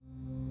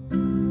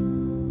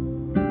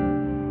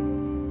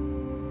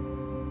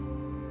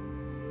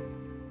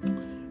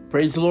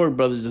Praise the Lord,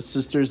 brothers and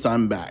sisters.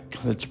 I'm back.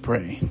 Let's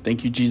pray.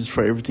 Thank you, Jesus,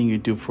 for everything you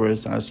do for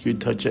us. I ask you to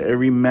touch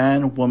every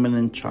man, woman,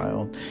 and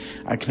child.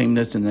 I claim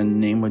this in the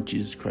name of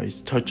Jesus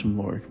Christ. Touch them,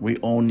 Lord. We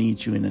all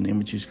need you in the name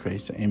of Jesus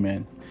Christ.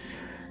 Amen.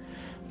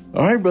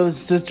 All right, brothers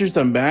and sisters,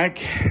 I'm back.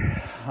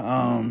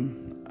 I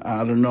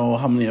don't know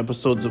how many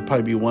episodes. It'll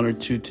probably be one or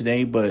two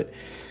today, but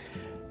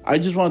I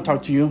just want to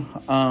talk to you.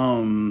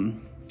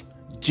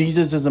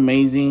 Jesus is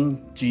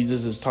amazing.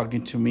 Jesus is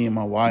talking to me and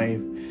my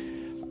wife.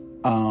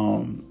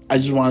 I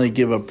just want to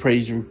give a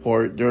praise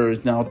report. There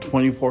is now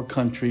 24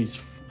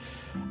 countries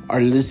are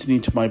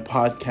listening to my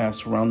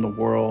podcast around the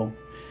world.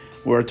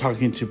 We're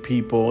talking to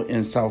people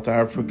in South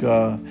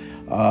Africa,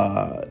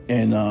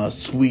 in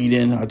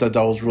Sweden. I thought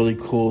that was really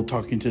cool,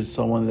 talking to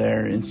someone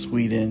there in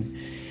Sweden.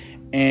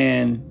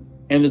 And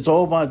it's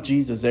all about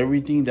Jesus.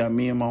 Everything that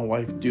me and my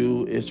wife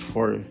do is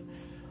for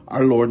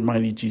our Lord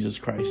mighty Jesus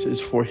Christ.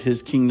 It's for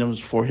his kingdoms,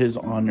 for his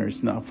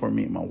honors, not for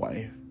me and my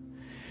wife.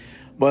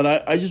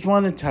 But I just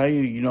want to tell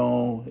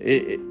you,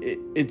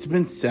 it's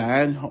been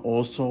sad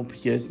also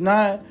because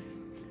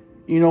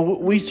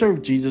we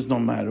serve Jesus no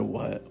matter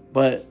what.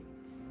 But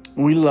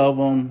we love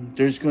him.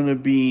 There's going to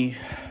be,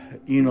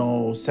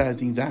 sad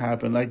things that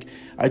happen. Like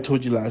I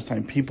told you last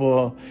time,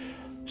 people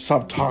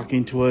stop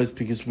talking to us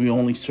because we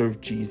only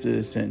serve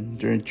Jesus and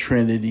they're in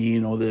Trinity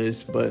and all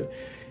this. But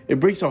it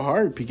breaks our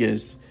heart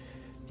because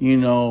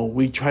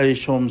we try to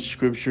show them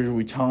scriptures.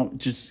 We tell them,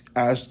 just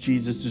ask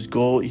Jesus, just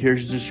go,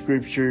 here's the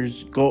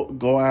scriptures.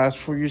 Go ask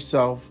for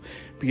yourself.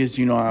 Because,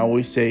 I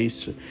always say,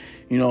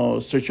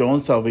 search your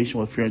own salvation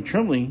with fear and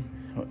trembling.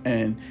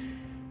 And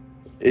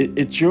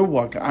it's your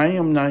walk. I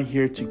am not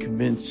here to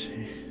convince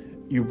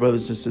you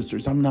brothers and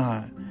sisters. I'm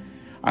not.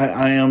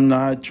 I am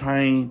not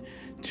trying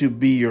to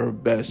be your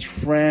best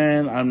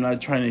friend. I'm not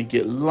trying to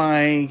get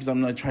likes.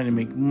 I'm not trying to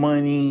make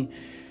money.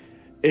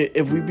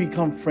 If we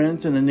become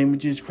friends in the name of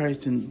Jesus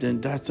Christ,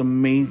 then that's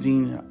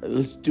amazing.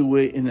 Let's do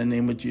it in the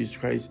name of Jesus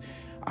Christ.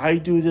 I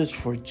do this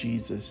for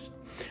Jesus.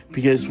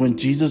 Because when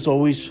Jesus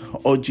always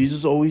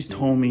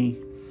told me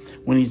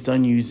when he's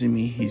done using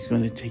me, he's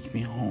going to take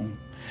me home.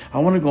 I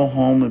want to go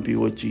home and be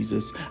with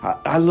Jesus.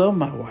 I love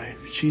my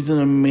wife. She's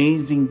an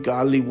amazing,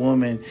 godly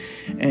woman.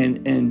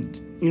 And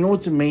you know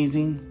what's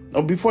amazing?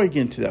 Oh, before I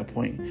get into that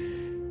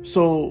point.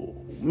 So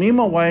me and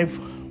my wife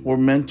were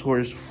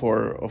mentors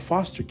for a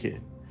foster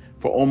kid.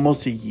 For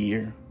almost a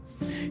year.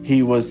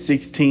 He was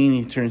 16,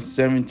 he turned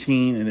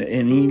 17,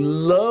 and he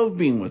loved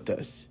being with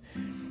us.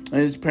 And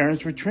his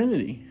parents were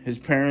Trinity. His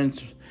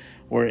parents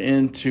were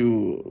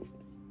into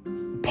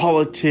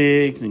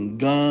politics and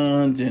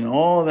guns and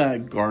all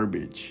that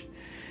garbage.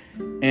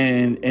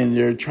 And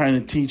they're trying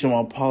to teach him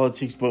about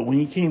politics. But when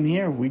he came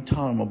here, we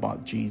taught him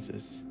about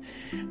Jesus.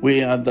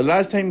 The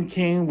last time he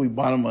came, we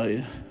bought him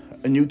a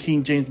New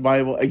King James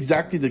Bible,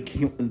 exactly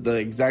the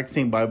exact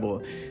same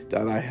Bible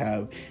that I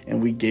have,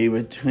 and we gave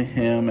it to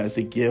him as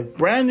a gift,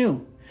 brand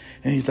new.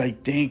 And he's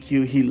like, "Thank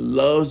you." He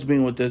loves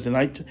being with us. And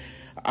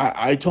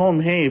I told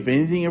him, "Hey, if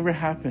anything ever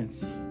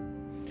happens,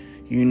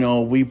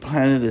 we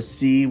planted a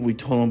seed. We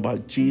told him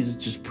about Jesus.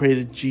 Just pray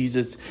to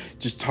Jesus.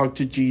 Just talk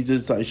to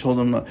Jesus." I showed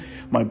him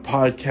my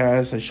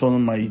podcast. I showed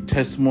him my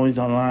testimonies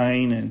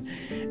online,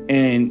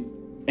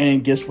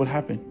 and guess what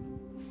happened?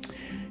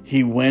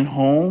 He went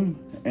home.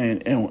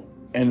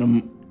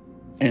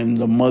 And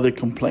the mother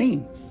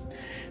complained.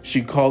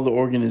 She called the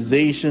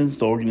organizations.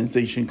 The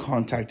organization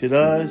contacted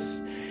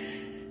us.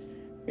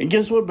 And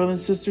guess what,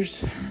 brothers and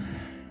sisters?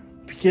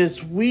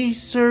 Because we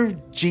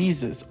serve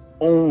Jesus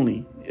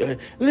only.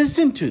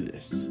 Listen to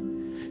this.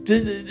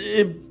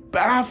 It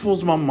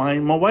baffles my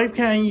mind. My wife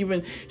can't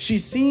even.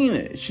 She's seeing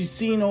it. She's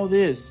seeing all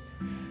this.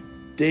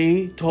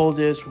 They told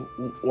us,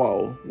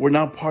 well, we're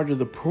not part of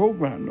the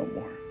program no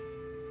more.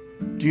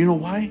 Do you know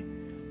why?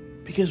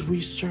 Because we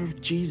serve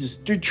Jesus.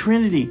 They're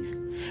Trinity.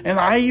 And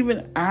I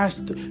even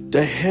asked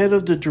the head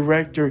of the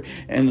director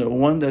and the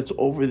one that's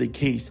over the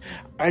case.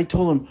 I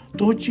told him,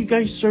 "Don't you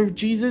guys serve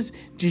Jesus?"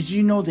 Did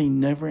you know they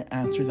never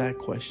answered that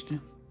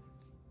question?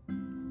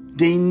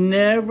 They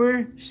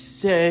never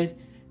said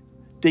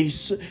they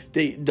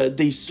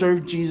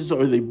serve Jesus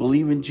or they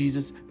believe in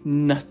Jesus.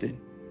 Nothing.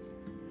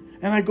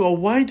 And I go,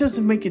 "Why does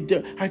it make a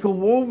difference?" I go,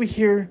 "We're over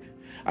here."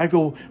 I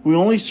go, "We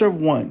only serve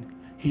one.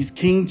 He's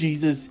King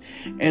Jesus."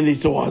 And they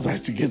said, "Well,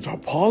 that's against our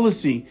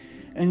policy."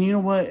 And you know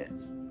what?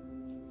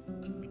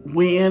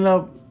 We end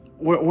up,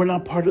 we're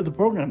not part of the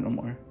program no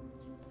more.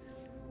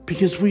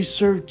 Because we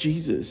serve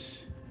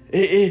Jesus.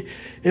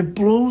 It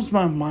blows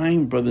my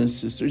mind, brothers and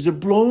sisters. It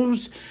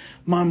blows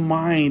my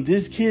mind.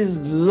 This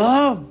kid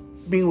loved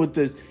being with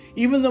us.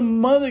 Even the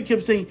mother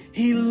kept saying,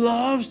 "He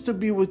loves to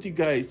be with you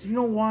guys." You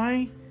know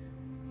why?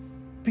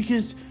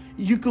 Because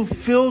you can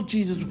feel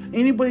Jesus.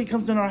 Anybody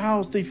comes in our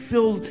house, they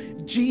feel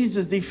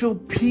Jesus. They feel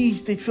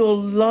peace. They feel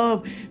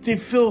love. They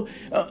feel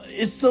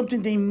it's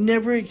something they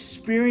never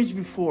experienced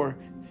before.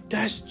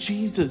 That's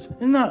Jesus.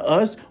 It's not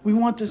us. We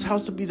want this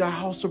house to be the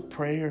house of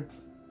prayer.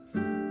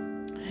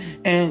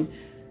 And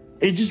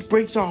it just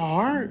breaks our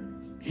heart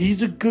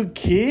He's a good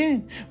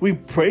kid. We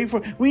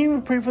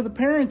even pray for the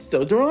parents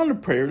though. They're on the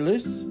prayer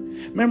list.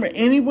 Remember,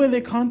 anybody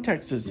that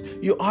contacts us,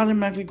 you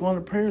automatically go on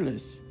the prayer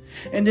list.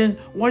 And then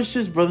watch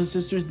this, brothers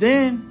and sisters.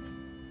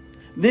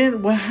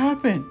 Then what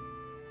happened?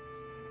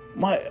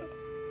 I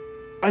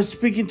was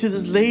speaking to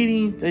this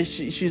lady that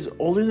she's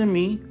older than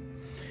me.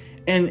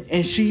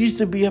 And she used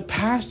to be a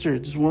pastor,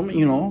 this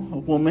woman, a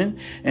woman,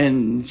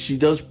 and she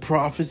does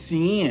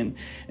prophecy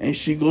and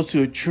she goes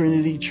to a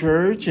Trinity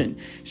church and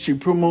she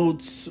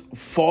promotes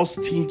false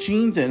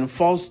teachings and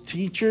false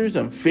teachers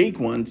and fake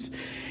ones.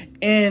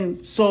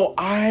 And so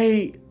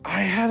I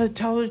had to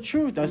tell her the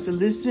truth. I said,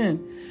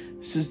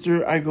 listen,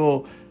 sister, I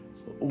go,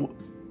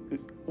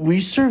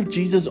 we serve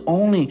Jesus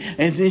only.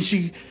 And then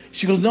she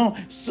goes, no.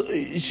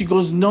 She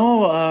goes, no.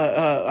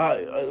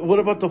 What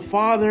about the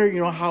Father?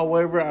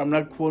 However, I'm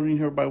not quoting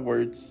her by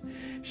words.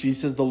 She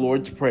says the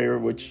Lord's Prayer,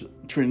 which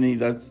Trinity,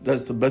 that's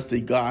the best they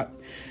got.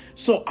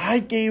 So I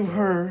gave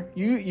her,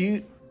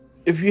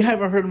 if you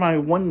haven't heard my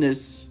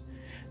oneness,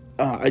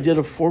 I did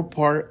a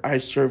 4-part, I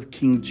serve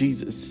King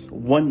Jesus,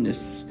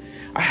 oneness.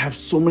 I have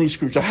so many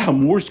scriptures. I have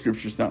more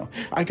scriptures now.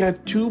 I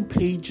got 2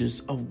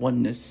 pages of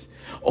oneness,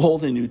 all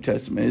the New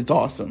Testament. It's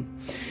awesome.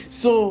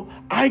 So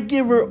I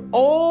give her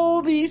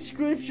all these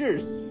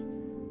scriptures.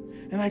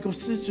 And I go,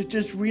 sister,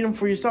 just read them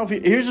for yourself.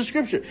 Here's a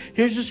scripture.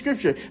 Here's the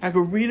scripture. I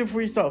go, read it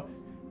for yourself.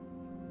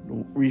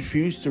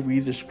 Refuse to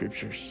read the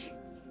scriptures.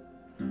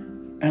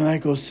 And I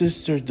go,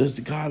 sister,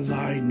 does God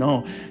lie?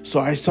 No. So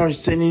I started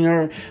sending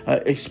her,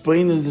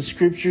 explaining the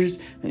scriptures,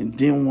 and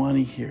didn't want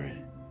to hear it.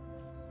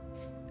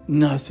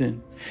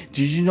 Nothing.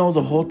 Did you know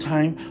the whole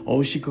time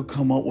all she could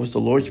come up was the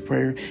Lord's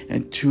Prayer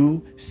and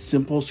 2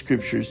 simple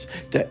scriptures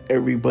that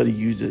everybody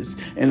uses,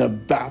 and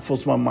it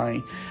baffles my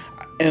mind.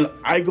 And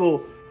I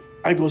go,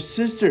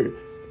 sister,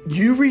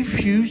 you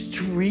refuse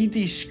to read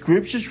these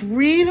scriptures?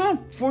 Read them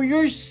for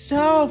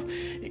yourself.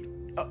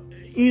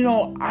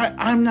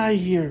 I'm not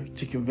here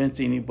to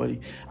convince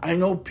anybody. I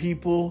know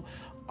people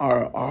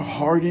are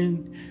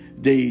hardened.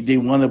 They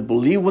want to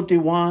believe what they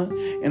want.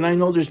 And I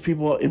know there's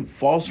people in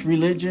false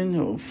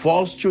religion,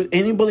 false truth.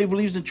 Anybody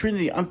believes in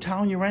Trinity, I'm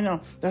telling you right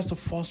now, that's a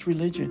false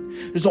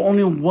religion. There's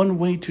only one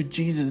way to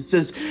Jesus. It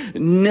says,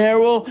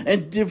 narrow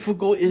and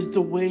difficult is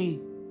the way.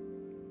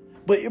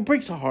 But it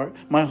breaks my heart.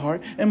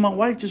 And my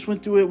wife just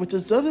went through it with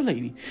this other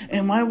lady.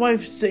 And my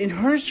wife said in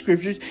her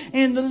scriptures,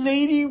 and the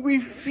lady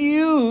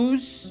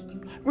refused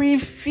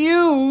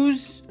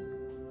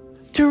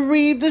to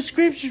read the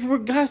scriptures where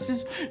God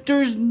says,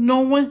 there's no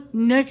one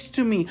next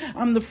to me.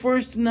 I'm the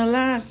first and the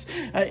last.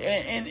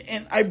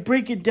 And I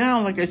break it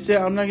down. Like I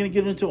said, I'm not going to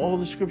get into all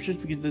the scriptures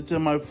because it's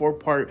in my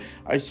 4-part,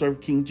 I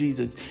serve King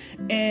Jesus.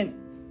 And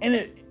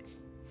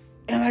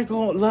I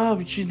go,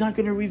 love, she's not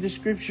going to read the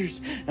scriptures.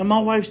 And my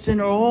wife sent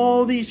her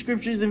all these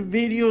scriptures and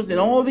videos and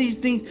all these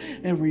things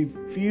and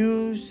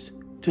refused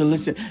to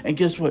listen. And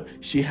guess what?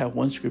 She had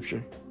one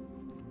scripture.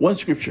 One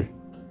scripture.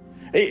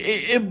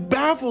 It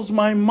baffles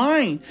my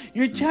mind.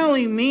 You're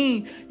telling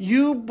me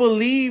you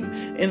believe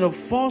in a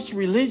false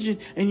religion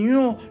and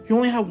you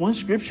only have one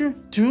scripture?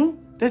 2?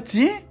 That's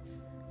it?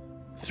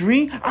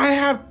 3? I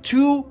have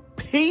 2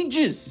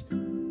 pages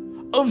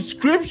of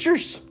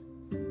scriptures.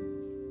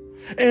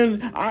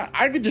 And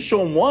I could just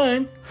show them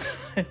one,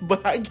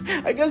 but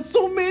I got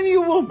so many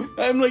of them.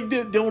 I'm like,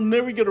 they'll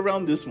never get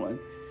around this one.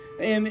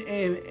 And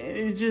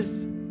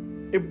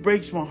it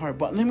breaks my heart.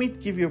 But let me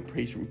give you a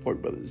praise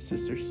report, brothers and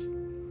sisters.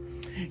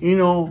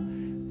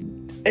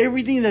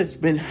 Everything that's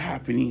been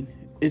happening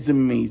is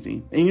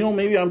amazing. And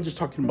maybe I'm just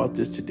talking about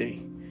this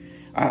today.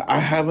 I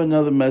have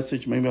another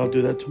message. Maybe I'll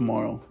do that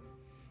tomorrow.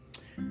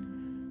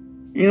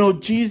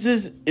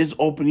 Jesus is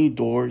opening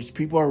doors.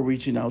 People are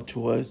reaching out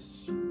to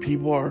us.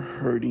 People are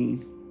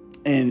hurting.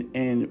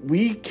 And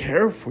we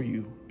care for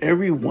you.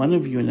 Every one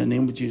of you in the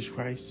name of Jesus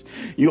Christ.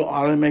 You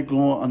automatically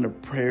go on the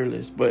prayer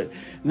list. But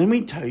let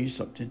me tell you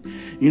something.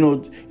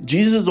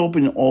 Jesus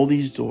opened all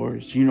these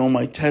doors.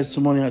 My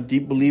testimony, a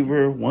deep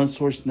believer, One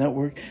Source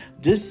Network.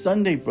 This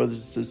Sunday, brothers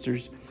and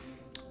sisters,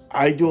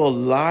 I do a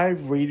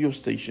live radio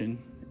station,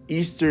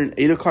 Eastern,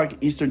 8 o'clock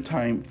Eastern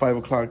time, 5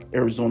 o'clock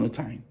Arizona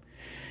time.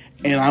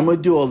 And I'm going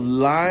to do a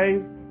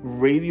live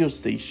radio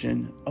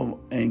station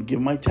and give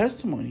my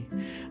testimony.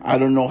 I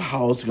don't know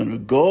how it's going to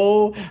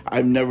go.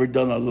 I've never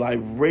done a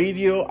live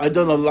radio. I've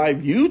done a live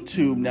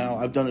YouTube now.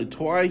 I've done it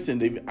twice and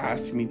they've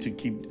asked me to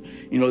keep,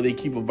 they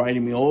keep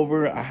inviting me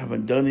over. I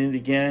haven't done it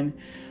again.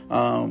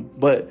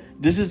 But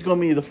this is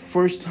going to be the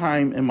first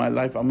time in my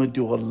life I'm going to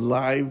do a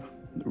live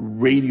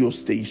radio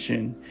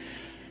station.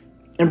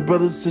 And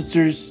brothers and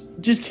sisters,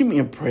 just keep me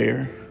in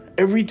prayer.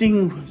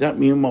 Everything that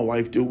me and my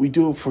wife do, we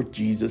do it for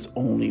Jesus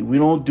only. We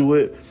don't do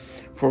it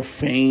for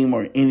fame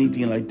or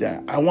anything like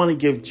that. I want to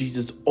give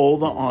Jesus all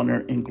the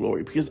honor and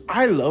glory because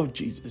I love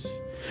Jesus.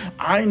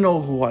 I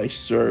know who I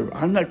serve.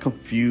 I'm not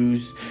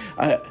confused.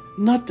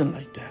 Nothing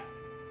like that.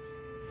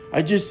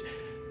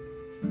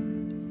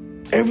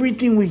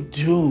 Everything we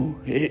do,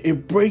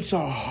 it breaks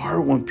our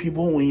heart when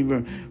people won't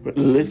even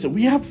listen.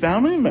 We have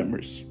family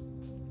members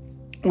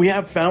We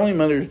have family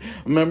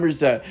members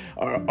that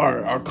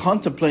are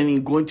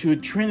contemplating going to a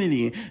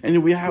Trinity. And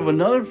then we have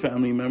another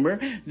family member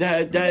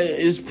that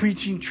is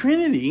preaching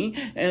Trinity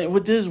and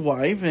with his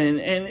wife. And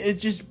it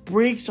just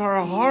breaks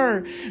our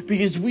heart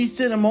because we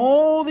send him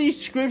all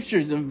these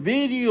scriptures and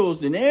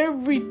videos and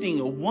everything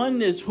of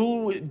oneness,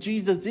 who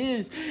Jesus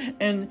is.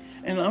 And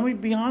let me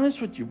be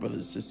honest with you, brothers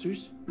and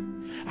sisters.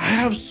 I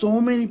have so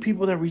many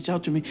people that reach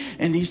out to me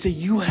and they say,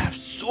 you have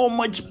so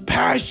much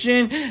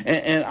passion,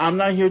 and I'm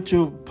not here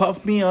to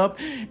puff me up.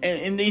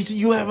 And they say,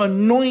 you have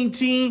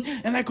anointing.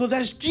 And I go,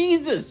 that's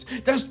Jesus.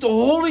 That's the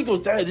Holy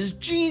Ghost. That is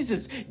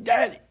Jesus.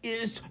 That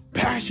is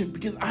passion,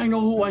 because I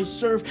know who I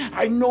serve.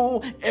 I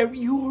know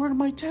you heard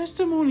my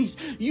testimonies.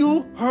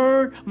 You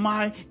heard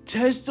my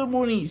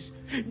testimonies.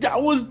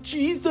 That was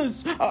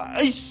Jesus.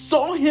 I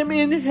saw him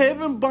in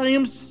heaven by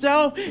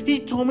himself. He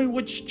told me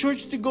which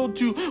church to go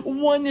to.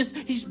 Oneness.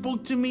 He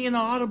spoke to me in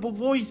an audible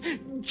voice.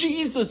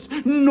 Jesus.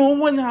 No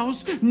one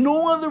else.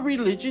 No other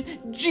religion.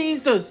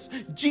 Jesus.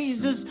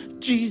 Jesus.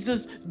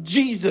 Jesus.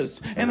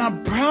 Jesus. And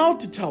I'm proud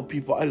to tell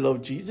people I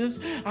love Jesus.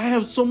 I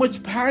have so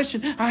much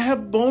passion. I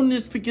have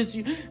boldness because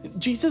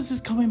Jesus is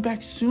coming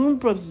back soon,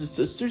 brothers and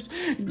sisters.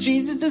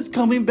 Jesus is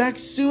coming back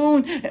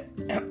soon.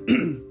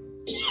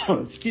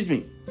 Excuse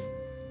me.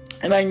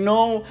 And I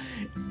know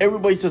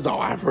everybody says, oh,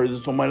 I've heard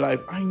this all my life.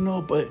 I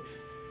know, but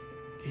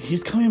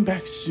he's coming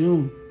back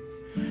soon.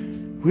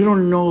 We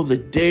don't know the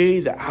day,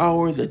 the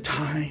hour, the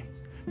time.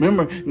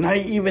 Remember, not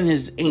even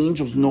his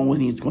angels know when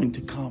he's going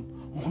to come.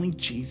 Only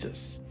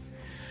Jesus.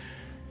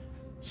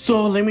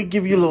 So let me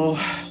give you a little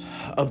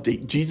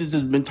update. Jesus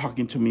has been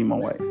talking to me and my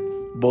wife,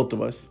 both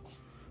of us.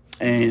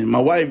 And my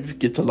wife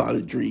gets a lot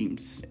of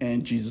dreams.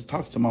 And Jesus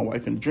talks to my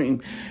wife in a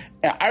dream.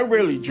 And I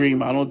rarely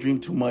dream. I don't dream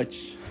too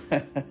much.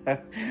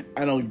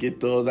 I don't get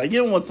those. I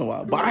get them once in a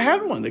while. But I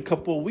had one a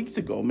couple of weeks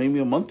ago, maybe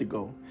a month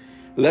ago.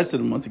 Less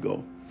than a month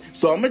ago.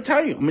 So I'm going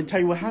to tell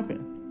you what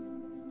happened.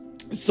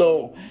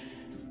 So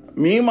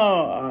me and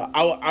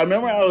I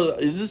remember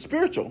this is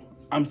spiritual.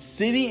 I'm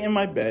sitting in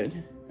my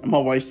bed and my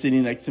wife's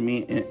sitting next to me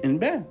in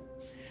bed.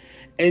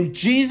 And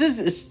Jesus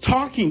is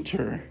talking to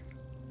her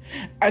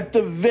at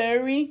the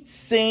very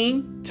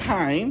same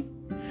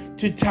time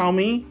to tell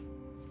me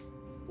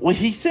what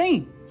he's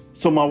saying.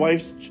 So my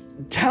wife's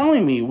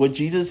telling me what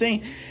Jesus is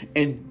saying.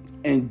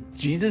 And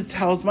Jesus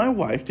tells my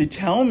wife to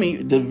tell me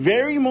the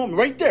very moment,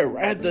 right there,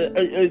 right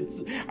at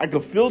I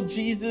could feel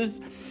Jesus.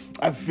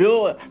 I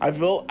feel him.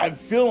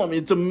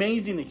 It's an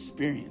amazing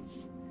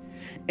experience.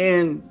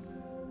 And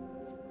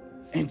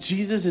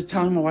Jesus is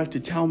telling my wife to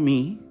tell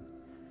me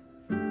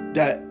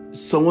that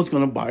someone's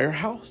going to buy her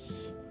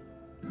house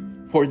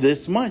for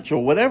this much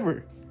or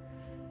whatever.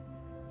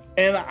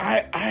 And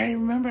I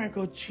remember, I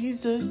go,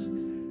 Jesus,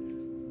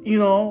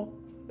 a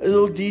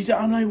little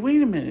decent. I'm like,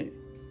 wait a minute.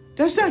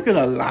 That's not going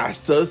to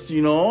last us,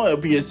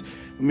 because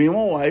me and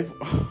my wife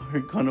are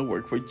going to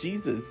work for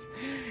Jesus.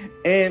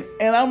 And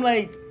I'm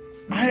like,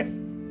 I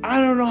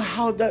don't know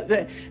how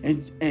that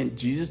and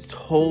Jesus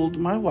told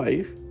my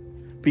wife,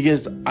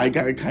 because I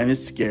got kind of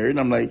scared.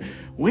 I'm like,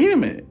 wait a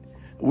minute.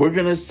 We're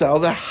going to sell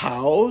the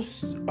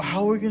house.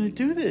 How are we going to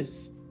do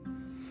this?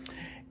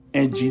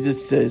 And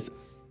Jesus says,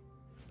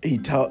 he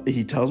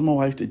tells my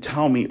wife to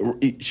tell me.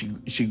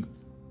 She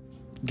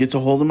gets a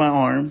hold of my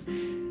arm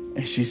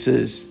and she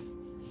says,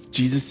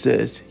 Jesus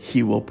says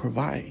he will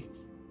provide.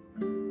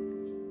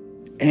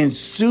 And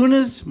soon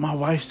as my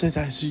wife said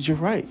that, I said, you're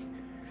right.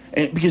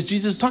 And because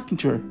Jesus is talking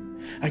to her,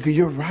 I go,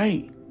 you're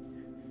right.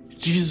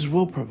 Jesus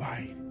will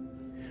provide.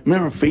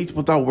 Remember, faith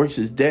without works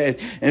is dead.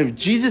 And if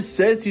Jesus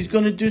says he's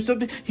going to do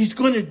something, he's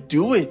going to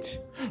do it.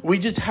 We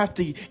just have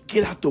to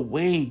get out the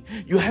way.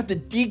 You have to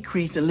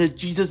decrease and let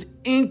Jesus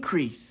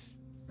increase.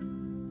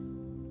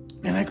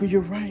 And I go,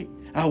 you're right.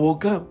 I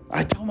woke up.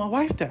 I tell my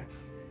wife that.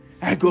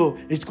 I go,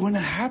 it's going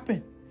to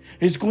happen.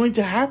 It's going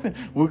to happen.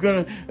 We're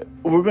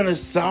gonna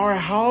sell our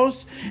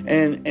house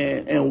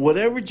and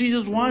whatever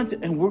Jesus wants,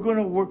 and we're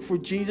gonna work for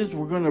Jesus.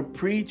 We're gonna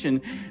preach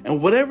and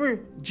whatever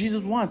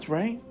Jesus wants,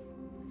 right?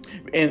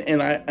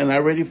 And I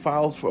already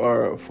filed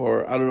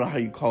for I don't know how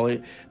you call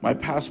it. My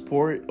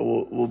passport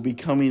will be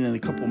coming in a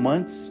couple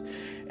months.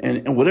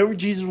 And whatever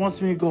Jesus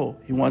wants me to go,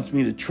 he wants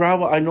me to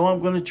travel. I know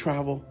I'm going to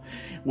travel.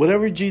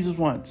 Whatever Jesus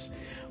wants.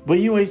 But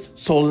anyways,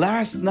 so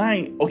last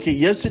night,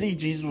 yesterday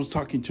Jesus was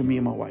talking to me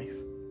and my wife.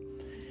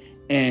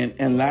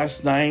 And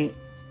last night,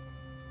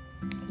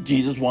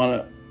 Jesus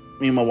wanted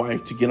me and my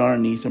wife to get on our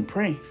knees and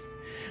pray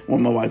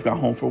when my wife got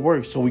home from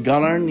work. So we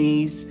got on our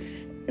knees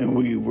and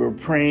we were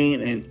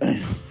praying,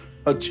 and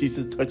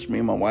Jesus touched me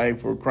and my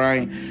wife. We're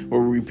crying.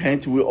 We're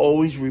repenting. We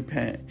always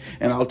repent.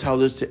 And I'll tell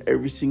this to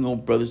every single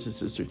brothers and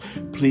sisters.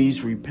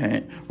 Please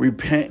repent.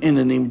 Repent in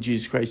the name of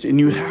Jesus Christ. And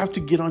you have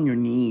to get on your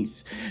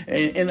knees.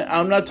 And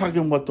I'm not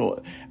talking about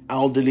the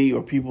elderly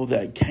or people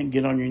that can't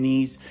get on your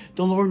knees.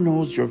 The Lord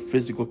knows your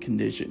physical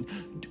condition.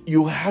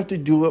 You have to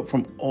do it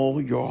from all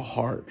your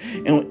heart.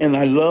 And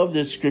I love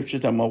this scripture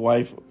that my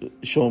wife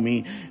showed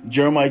me.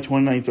 Jeremiah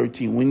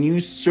 29:13. When you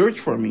search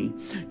for me,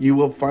 you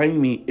will find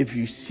me if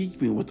you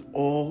seek me with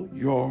all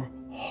your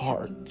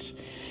heart.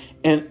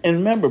 And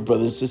remember,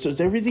 brothers and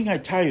sisters, everything I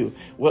tell you,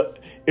 what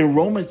in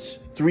Romans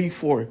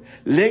 3:4,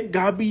 let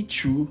God be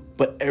true,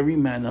 but every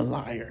man a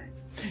liar.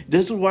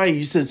 This is why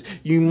he says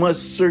you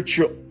must search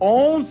your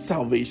own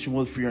salvation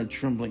with fear and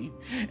trembling.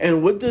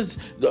 And what does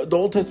the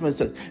Old Testament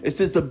says? It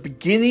says the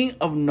beginning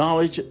of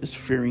knowledge is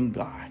fearing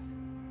God.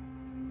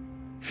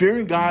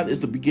 Fearing God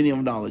is the beginning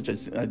of knowledge.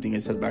 I think I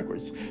said it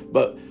backwards.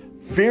 But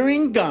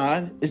fearing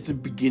God is the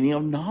beginning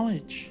of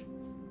knowledge.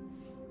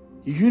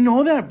 You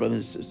know that,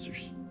 brothers and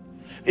sisters.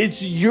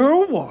 It's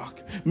your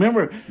walk.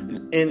 Remember,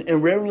 in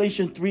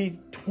Revelation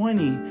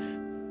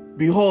 3:20,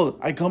 behold,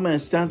 I come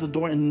and stand at the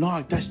door and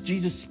knock. That's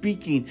Jesus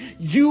speaking.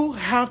 You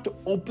have to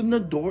open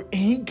the door,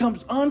 and he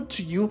comes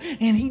unto you,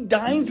 and he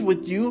dines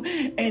with you,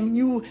 and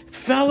you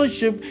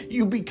fellowship.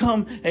 You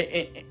become,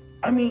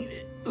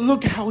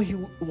 look how he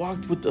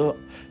walked with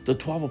the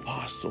 12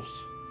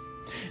 apostles.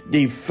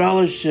 They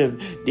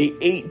fellowshiped, they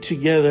ate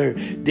together,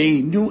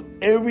 they knew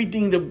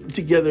everything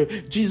together.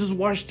 Jesus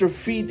washed their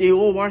feet, they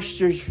all washed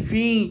their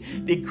feet,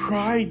 they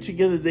cried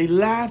together, they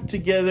laughed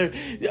together.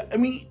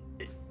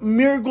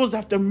 Miracles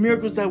after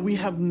miracles that we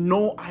have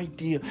no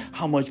idea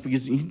how much,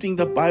 because you think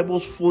the Bible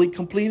is fully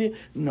completed?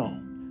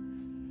 No.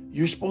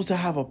 You're supposed to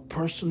have a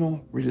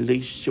personal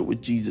relationship with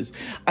Jesus.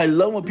 I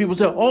love when people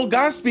say, oh,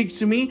 God speaks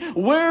to me.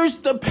 Where's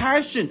the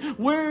passion?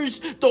 Where's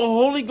the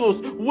Holy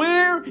Ghost?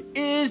 Where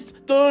is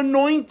the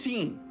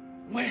anointing?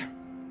 Where?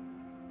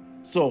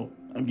 So,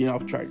 I'm getting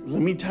off track.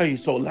 Let me tell you.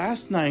 So,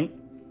 last night,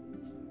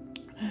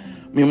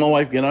 me and my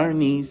wife get on our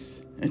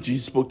knees, and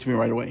Jesus spoke to me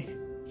right away.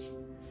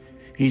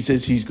 He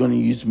says he's going to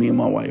use me and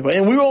my wife.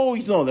 And we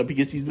always know that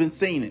because he's been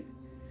saying it.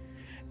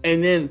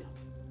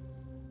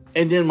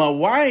 And then my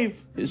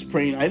wife is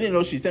praying. I didn't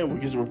know she said it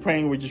because we're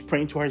praying. We're just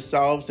praying to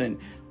ourselves. And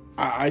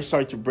I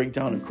start to break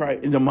down and cry.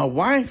 And then my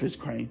wife is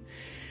crying.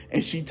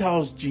 And she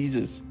tells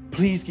Jesus,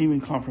 please give me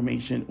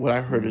confirmation what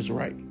I heard is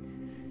right.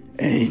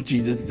 And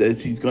Jesus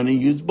says he's going to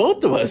use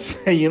both of us,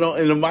 in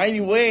a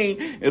mighty way,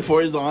 and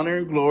for his honor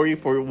and glory,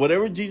 for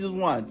whatever Jesus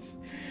wants.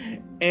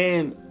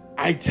 And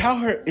I tell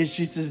her, and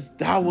she says,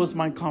 that was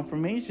my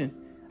confirmation.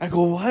 I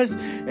go, what?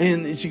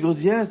 And she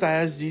goes, yes, I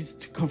asked Jesus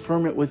to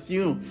confirm it with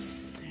you.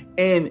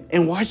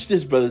 And watch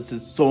this,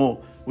 brothers.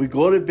 So we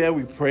go to bed,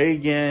 we pray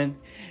again,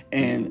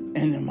 and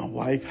then my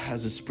wife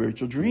has a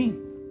spiritual dream.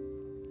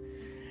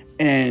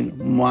 And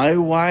my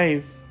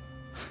wife,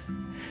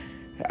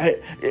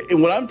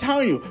 and what I'm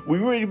telling you,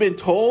 we've already been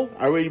told.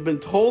 I already been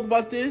told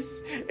about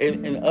this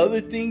and other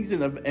things.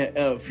 And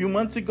a few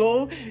months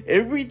ago,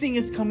 everything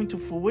is coming to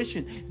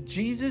fruition.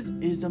 Jesus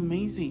is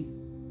amazing.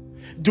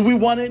 Do we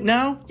want it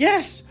now?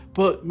 Yes,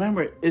 but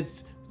remember,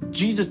 it's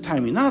Jesus'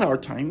 timing, not our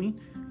timing.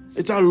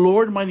 It's our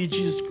Lord, mighty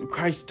Jesus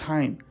Christ's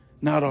time,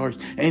 not ours.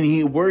 And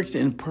he works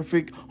in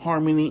perfect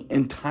harmony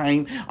and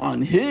time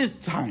on his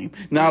time,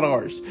 not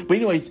ours. But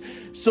anyways,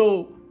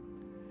 so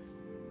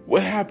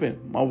what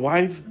happened? My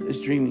wife is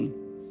dreaming.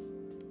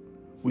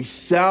 We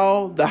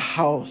sell the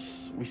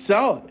house. We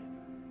sell it.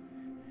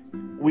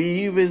 We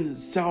even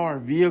sell our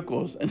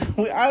vehicles. And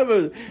I have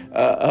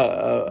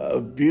a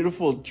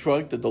beautiful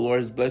truck that the Lord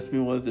has blessed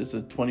me with. It's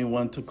a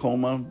 21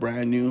 Tacoma,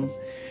 brand new.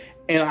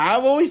 And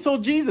I've always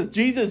told Jesus,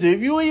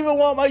 if you even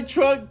want my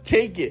truck,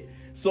 take it.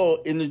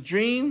 So in the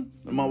dream,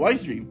 my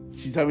wife's dream,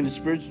 she's having a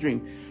spiritual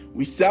dream.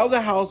 We sell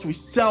the house, we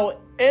sell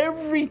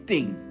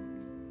everything.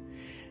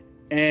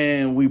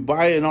 And we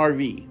buy an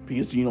RV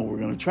because, we're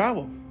going to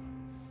travel.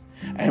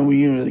 And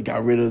we even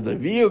got rid of the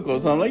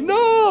vehicles. I'm like,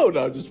 no,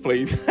 just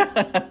playing.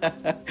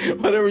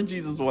 Whatever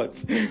Jesus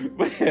wants.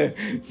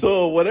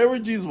 So whatever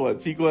Jesus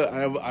wants.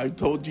 I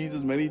told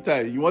Jesus many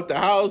times, you want the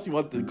house, you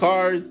want the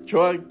cars,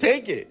 truck,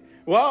 take it.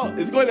 Well,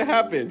 it's going to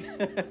happen.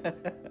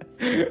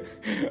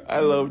 I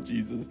love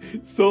Jesus.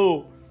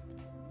 So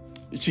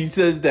she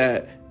says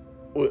that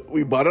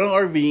we bought an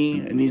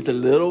RV. It needs a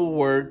little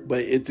work,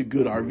 but it's a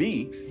good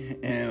RV.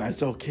 And I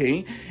said,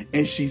 okay.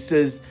 And she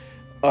says,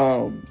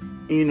 we're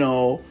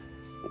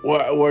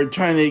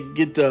trying to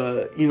get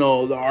the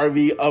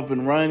RV up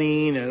and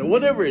running and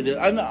whatever it is.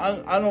 I'm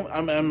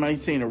not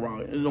saying it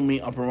wrong. It don't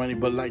mean up and running,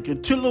 but like a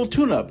little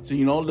tune-ups,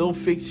 little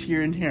fix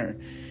here and here.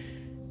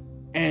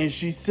 And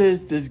she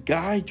says this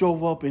guy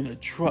drove up in a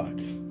truck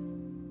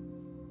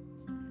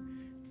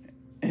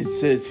and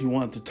says he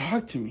wanted to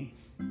talk to me.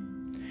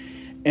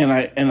 And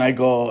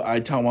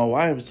I tell my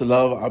wife, I said,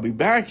 love, I'll be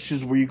back. She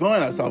says, where you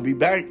going? I said, I'll be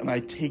back. And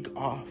I take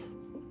off.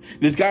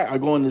 I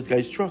go in this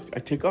guy's truck. I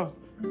take off.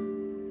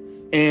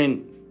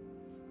 And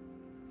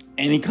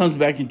he comes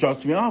back and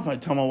drops me off. I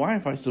tell my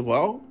wife, I said,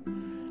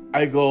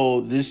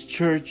 this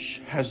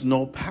church has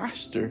no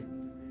pastor.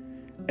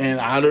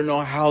 And I don't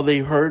know how they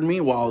heard me.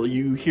 While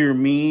you hear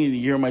me, you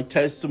hear my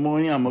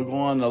testimony, I'm going to go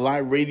on the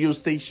live radio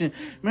station.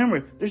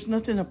 Remember, there's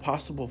nothing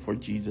impossible for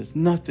Jesus.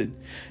 Nothing.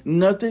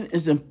 Nothing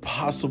is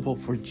impossible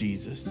for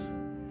Jesus.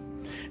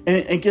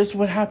 And guess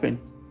what happened?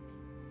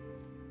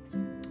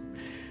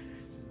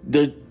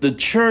 The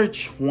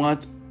church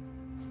wants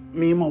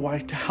me and my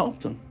wife to help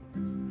them.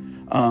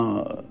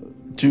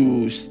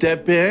 To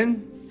step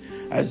in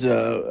as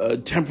a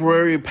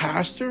temporary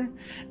pastor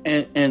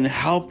and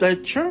help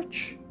that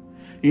church.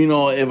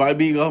 if I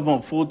become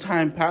a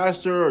full-time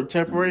pastor or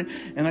temporary.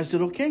 And I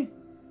said, okay.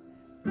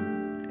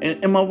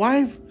 And my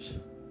wife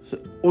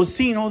was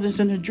seeing all this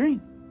in a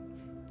dream.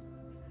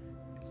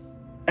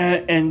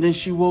 And then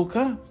she woke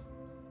up.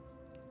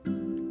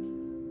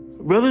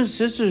 Brothers and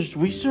sisters,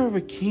 we serve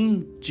a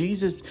King,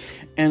 Jesus,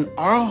 and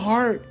our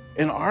heart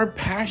and our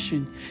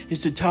passion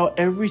is to tell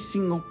every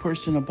single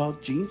person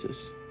about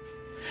Jesus.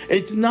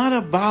 It's not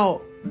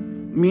about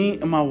me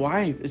and my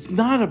wife.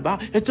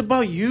 It's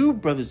about you,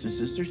 brothers and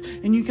sisters.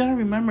 And you got to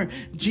remember,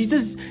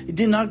 Jesus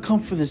did not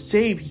come for the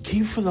saved. He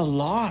came for the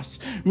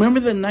lost. Remember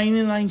the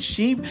 99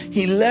 sheep?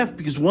 He left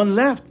because one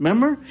left,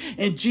 remember?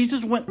 And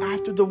Jesus went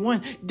after the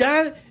one.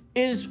 That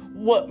is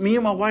what me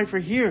and my wife are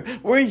here.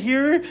 We're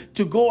here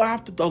to go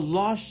after the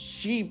lost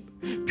sheep.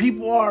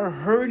 People are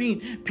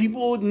hurting.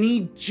 People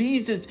need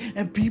Jesus,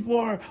 and people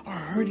are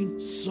hurting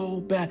so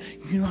bad.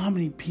 You know how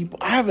many people?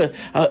 I have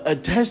a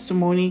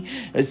testimony,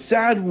 a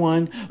sad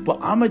one, but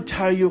I'm going to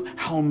tell you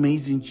how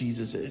amazing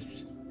Jesus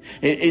is.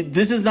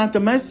 This is not the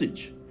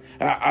message.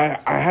 I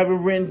have it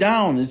written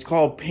down. It's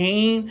called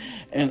Pain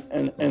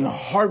and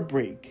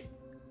Heartbreak.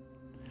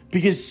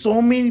 Because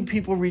so many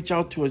people reach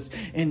out to us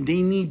and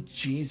they need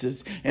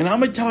Jesus. And I'm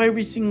going to tell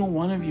every single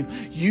one of you,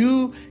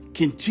 you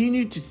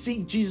continue to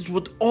seek Jesus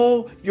with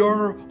all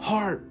your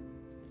heart.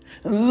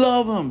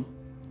 Love him.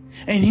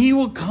 And he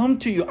will come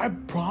to you. I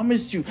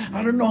promise you.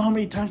 I don't know how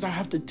many times I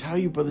have to tell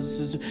you, brothers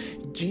and sisters,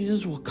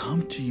 Jesus will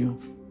come to you.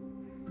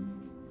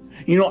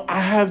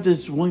 I have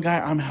this one guy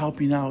I'm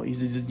helping out.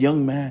 He's this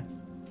young man.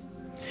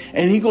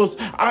 And he goes,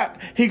 and I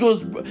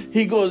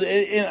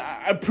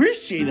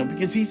appreciate him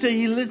because he said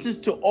he listens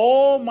to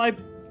all my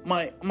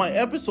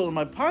episode of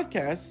my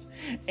podcast,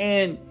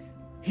 and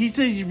he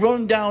says he's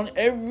written down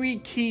every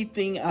key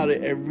thing out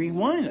of every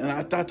one. And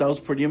I thought that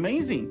was pretty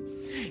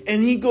amazing.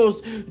 And he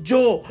goes,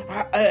 Joel,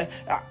 I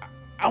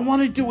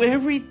want to do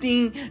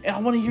everything, and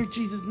I want to hear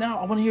Jesus now.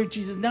 I want to hear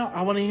Jesus now.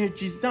 I want to hear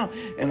Jesus now.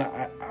 And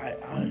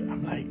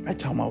I'm like, I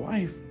tell my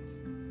wife,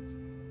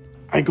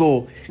 I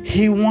go,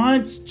 he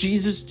wants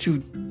Jesus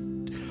to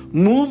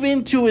move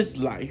into his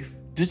life.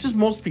 This is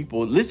most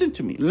people. Listen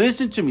to me.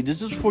 Listen to me.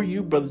 This is for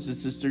you, brothers and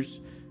sisters,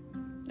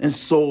 and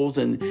souls,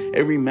 and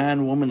every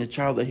man, woman, and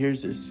child that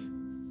hears this.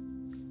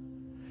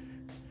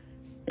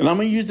 And I'm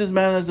going to use this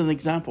man as an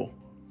example.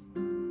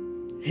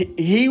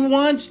 He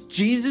wants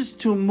Jesus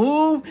to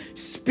move,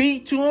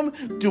 speak to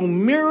him, do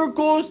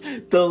miracles,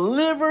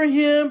 deliver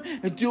him,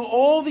 and do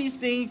all these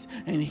things.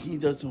 And he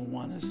doesn't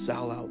want to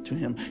sell out to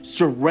him.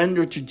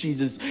 Surrender to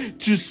Jesus.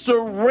 To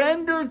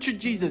surrender to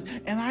Jesus.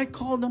 And I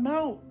called him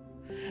out.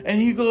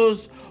 And he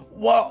goes,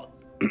 well,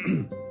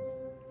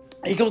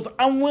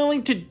 I'm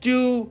willing to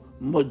do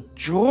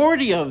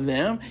majority of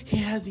them. He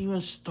hasn't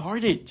even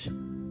started.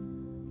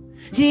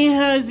 He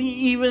hasn't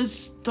even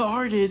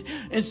started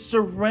and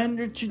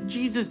surrendered to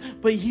Jesus.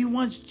 But he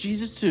wants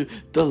Jesus to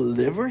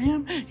deliver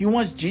him. He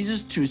wants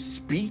Jesus to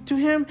speak to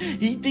him.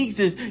 He thinks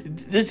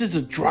this is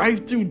a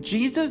drive-through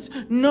Jesus.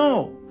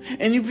 No.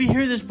 And if you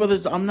hear this,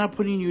 brothers, I'm not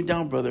putting you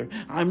down, brother.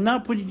 I'm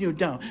not putting you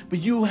down. But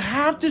you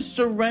have to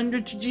surrender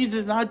to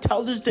Jesus. And I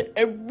tell this to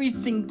every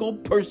single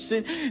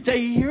person that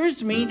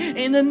hears me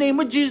in the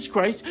name of Jesus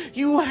Christ.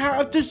 You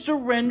have to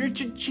surrender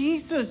to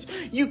Jesus.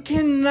 You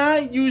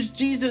cannot use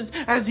Jesus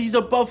as he's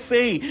a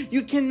buffet.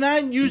 You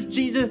cannot use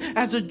Jesus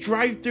as a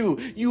drive-through.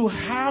 You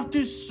have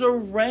to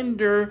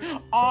surrender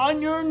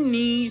on your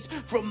knees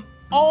from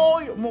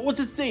what's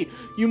it say?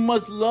 You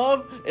must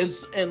love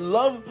and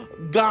love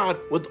God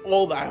with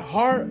all thy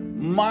heart,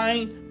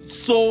 mind,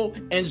 soul,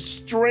 and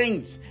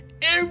strength.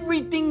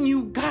 Everything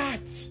you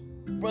got,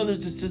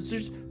 brothers and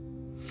sisters.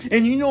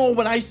 And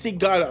when I say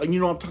God,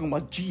 I'm talking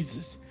about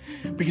Jesus.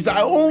 Because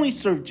I only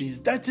serve Jesus.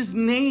 That's his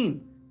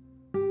name.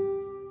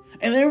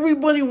 And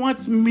everybody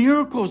wants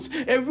miracles.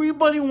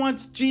 Everybody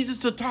wants Jesus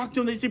to talk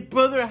to them. They say,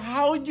 brother,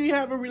 how do you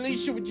have a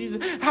relationship with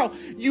Jesus? How?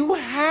 You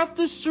have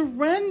to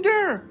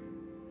surrender.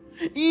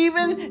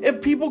 Even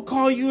if people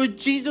call you a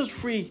Jesus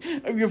freak,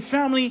 or your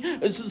family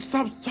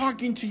stops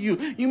talking to you,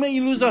 you may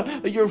lose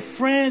your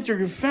friends or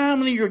your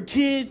family, your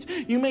kids.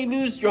 You may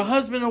lose your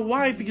husband or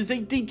wife because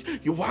they think,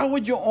 why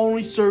would you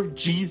only serve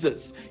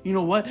Jesus? You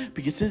know what?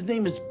 Because his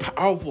name is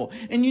powerful.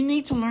 And you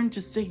need to learn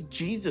to say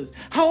Jesus.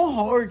 How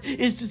hard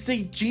is to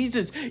say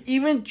Jesus?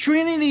 Even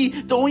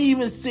Trinity don't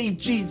even say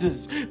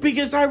Jesus.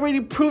 Because I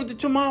already proved it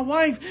to my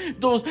wife.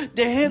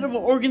 The head of an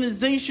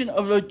organization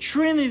of a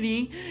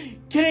Trinity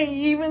can't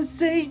even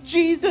say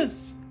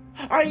Jesus.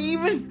 I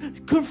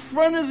even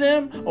confronted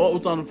them. It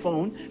was on the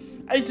phone.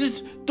 I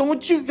said,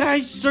 don't you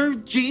guys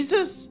serve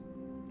Jesus?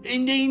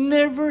 And they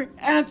never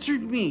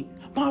answered me.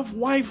 My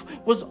wife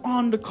was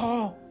on the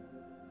call.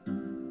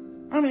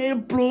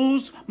 It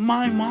blows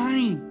my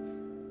mind.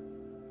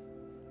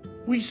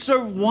 We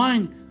serve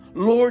one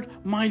Lord,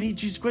 mighty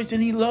Jesus Christ,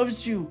 and he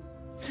loves you.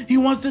 He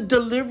wants to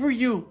deliver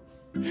you.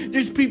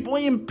 There's people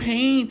in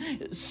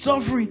pain,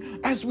 suffering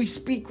as we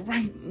speak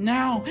right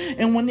now.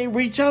 And when they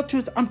reach out to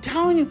us, I'm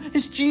telling you,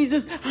 it's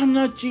Jesus. I'm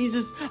not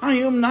Jesus. I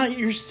am not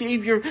your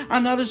Savior.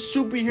 I'm not a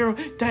superhero.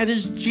 That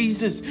is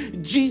Jesus.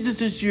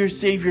 Jesus is your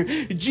Savior.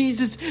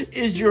 Jesus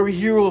is your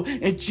hero.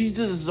 And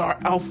Jesus is our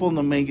Alpha and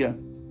Omega.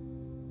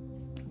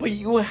 But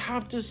you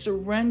have to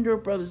surrender,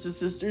 brothers and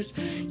sisters.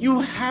 You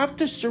have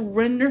to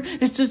surrender.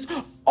 It says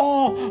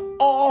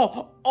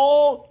all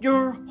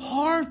your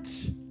heart.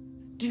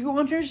 Do you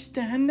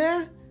understand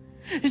that?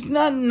 It's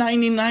not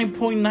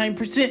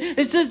 99.9%.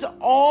 It says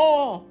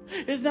all.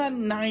 It's not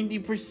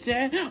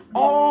 90%.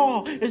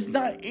 All. It's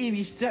not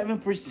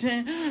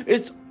 87%.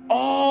 It's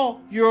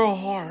all your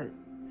heart.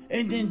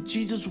 And then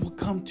Jesus will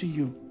come to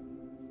you.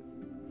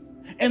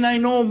 And I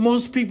know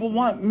most people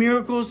want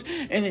miracles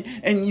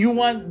and you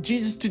want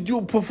Jesus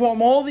to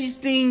perform all these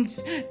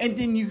things, and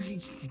then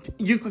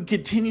you could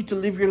continue to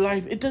live your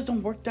life. It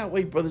doesn't work that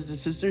way, brothers and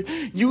sisters.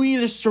 You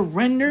either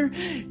surrender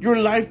your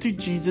life to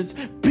Jesus,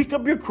 pick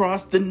up your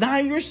cross,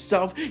 deny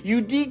yourself,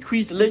 you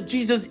decrease, let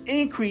Jesus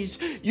increase.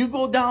 You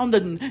go down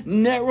the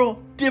narrow,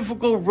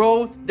 difficult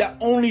road that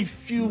only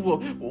few were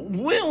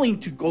willing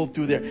to go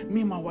through there.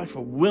 Me and my wife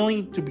are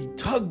willing to be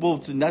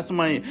tugboats, and that's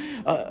my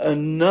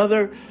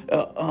another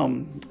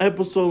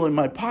episode in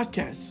my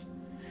podcast.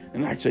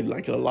 And I actually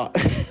like it a lot.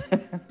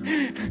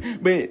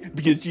 But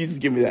because Jesus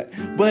gave me that.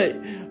 But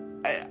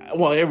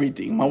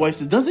everything. My wife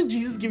says, doesn't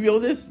Jesus give you all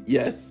this?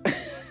 Yes.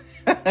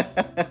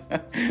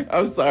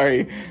 I'm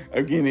sorry.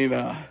 I'm getting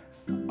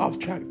off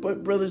track.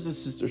 But brothers and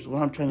sisters,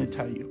 what I'm trying to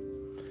tell you,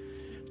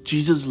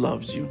 Jesus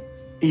loves you.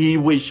 He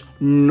wished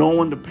no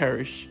one to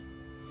perish.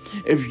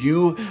 If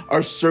you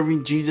are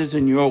serving Jesus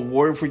and you're a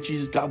warrior for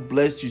Jesus, God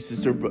bless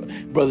you,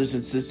 brothers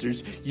and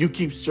sisters. You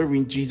keep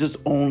serving Jesus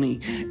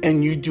only,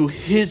 and you do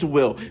His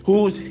will.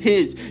 Who's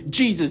His?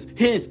 Jesus.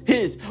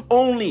 His.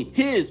 Only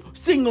His.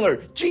 Singular.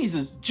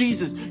 Jesus.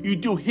 You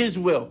do His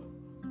will.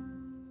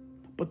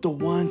 But the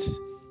ones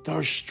that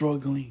are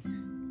struggling,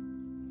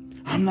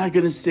 I'm not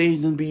going to say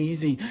it's going to be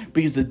easy,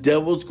 because the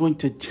devil's going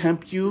to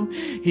tempt you.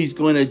 He's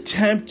going to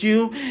tempt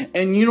you.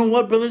 And you know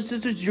what, brothers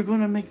and sisters? You're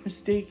going to make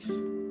mistakes.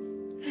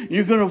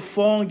 You're going to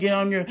fall and get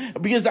on your...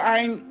 Because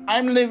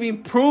I'm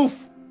living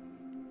proof.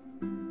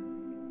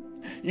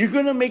 You're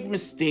going to make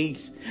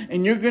mistakes.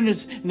 And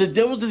the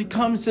devil's going to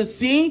come and say,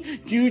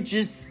 see, you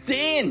just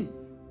sin.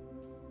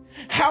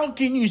 How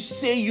can you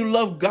say you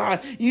love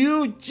God?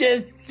 You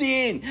just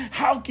sin.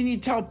 How can you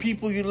tell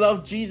people you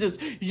love Jesus?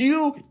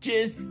 You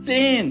just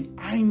sin.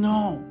 I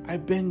know.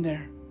 I've been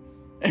there.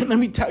 And let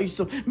me tell you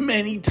so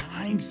many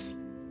times.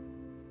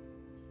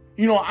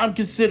 You know, I'm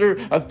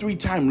considered a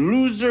 3-time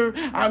loser.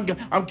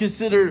 I'm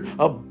considered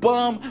a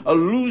bum, a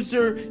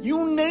loser.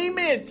 You name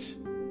it.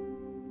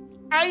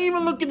 I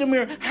even look in the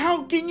mirror.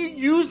 How can you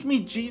use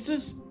me,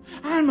 Jesus?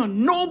 I'm a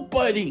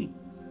nobody.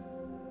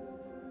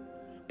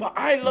 But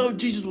I love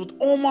Jesus with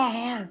all my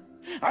heart.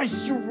 I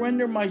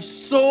surrender my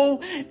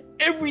soul,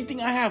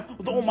 everything I have,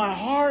 with all my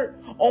heart,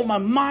 all my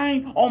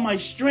mind, all my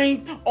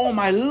strength, all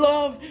my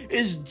love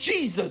is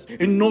Jesus,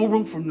 and no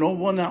room for no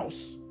one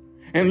else.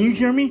 And you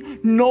hear me?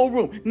 No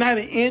room. Not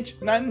an inch,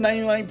 not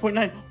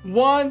 99.9,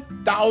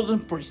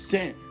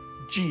 1,000%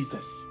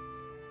 Jesus.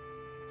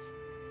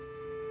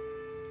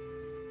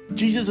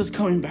 Jesus is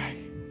coming back.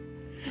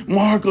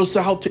 My heart goes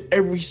out to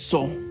every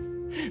soul,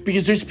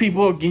 because there's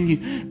people who are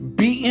getting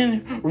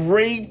beaten,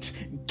 raped,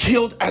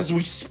 killed as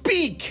we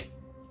speak.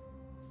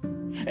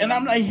 And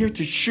I'm not here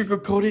to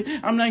sugarcoat it.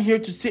 I'm not here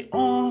to say,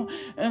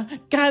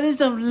 God is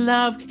of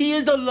love. He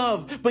is of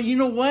love. But you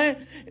know what?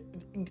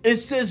 It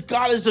says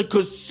God is a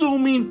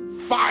consuming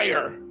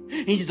fire.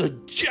 He's a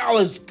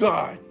jealous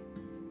God.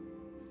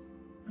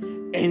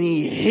 And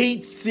He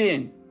hates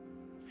sin.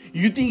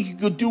 You think you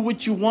could do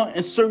what you want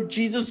and serve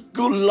Jesus?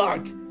 Good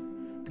luck.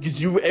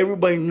 Because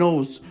everybody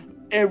knows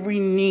every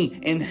knee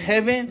in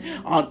heaven,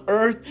 on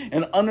earth,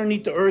 and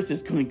underneath the earth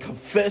is going to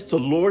confess the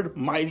Lord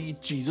mighty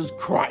Jesus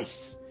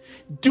Christ.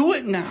 Do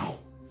it now.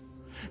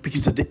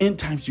 Because at the end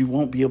times, you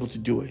won't be able to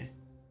do it.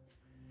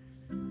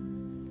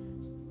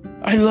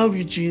 I love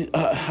you,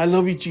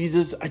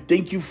 Jesus. I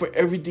thank you for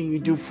everything you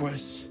do for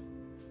us.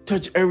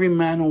 Touch every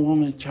man and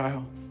woman,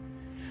 child.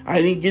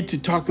 I didn't get to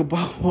talk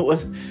about what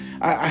was...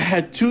 I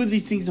had 2 of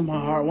these things in my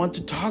heart. I want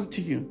to talk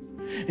to you.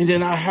 And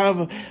then I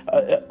have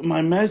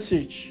my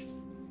message.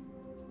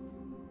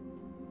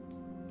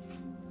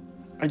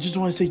 I just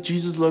want to say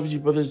Jesus loves you,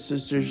 brothers and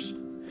sisters.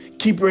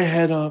 Keep your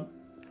head up.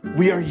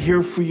 We are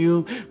here for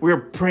you. We're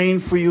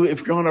praying for you.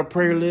 If you're on our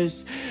prayer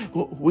list,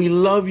 we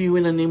love you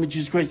in the name of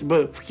Jesus Christ.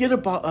 But forget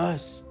about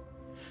us.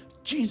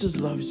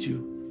 Jesus loves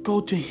you. Go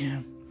to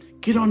Him.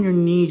 Get on your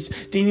knees.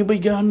 Did anybody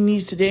get on their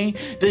knees today?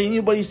 Did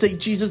anybody say,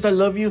 Jesus, I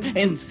love you?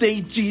 And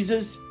say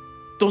Jesus.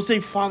 Don't say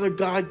Father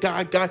God,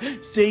 God, God.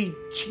 Say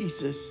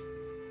Jesus.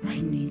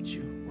 I need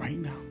you right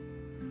now.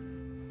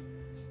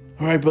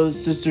 All right, brothers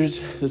and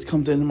sisters, this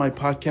comes to the end of my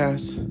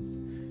podcast.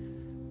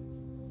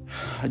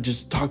 I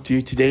just talked to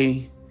you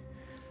today.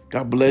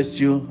 God bless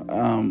you.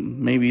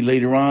 Maybe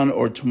later on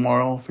or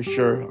tomorrow for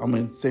sure. I'm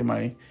going to say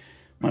my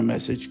my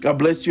message. God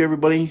bless you,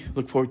 everybody.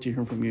 Look forward to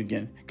hearing from you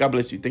again. God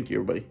bless you. Thank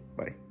you, everybody.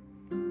 Bye.